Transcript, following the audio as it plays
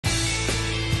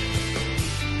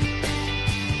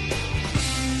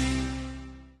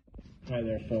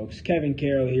there, folks. Kevin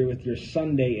Carroll here with your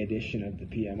Sunday edition of the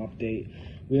PM Update.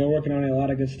 We are working on a lot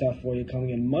of good stuff for you. Coming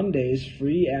in Monday's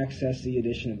free access the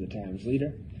edition of the Times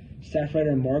Leader. Staff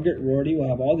writer Margaret Rorty will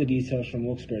have all the details from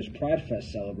Wilkes-Barre's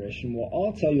PrideFest celebration. We'll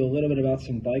all tell you a little bit about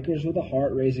some bikers with a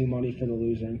heart raising money for the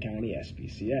Luzerne County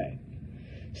SPCA.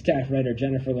 Staff writer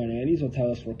Jennifer Lernandez will tell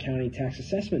us where county tax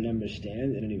assessment numbers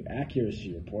stand in a new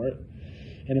accuracy report.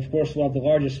 And of course, we'll have the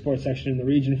largest sports section in the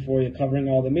region for you, covering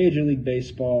all the Major League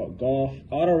Baseball, golf,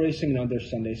 auto racing, and other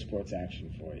Sunday sports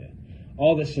action for you.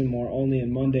 All this and more only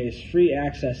in Monday's free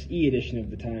access e-edition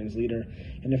of the Times Leader.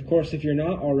 And of course, if you're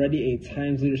not already a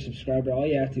Times Leader subscriber, all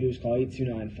you have to do is call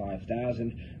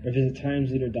 829-5000 or visit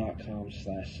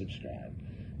timesleader.com/subscribe.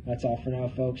 That's all for now,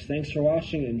 folks. Thanks for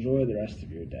watching. Enjoy the rest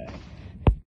of your day.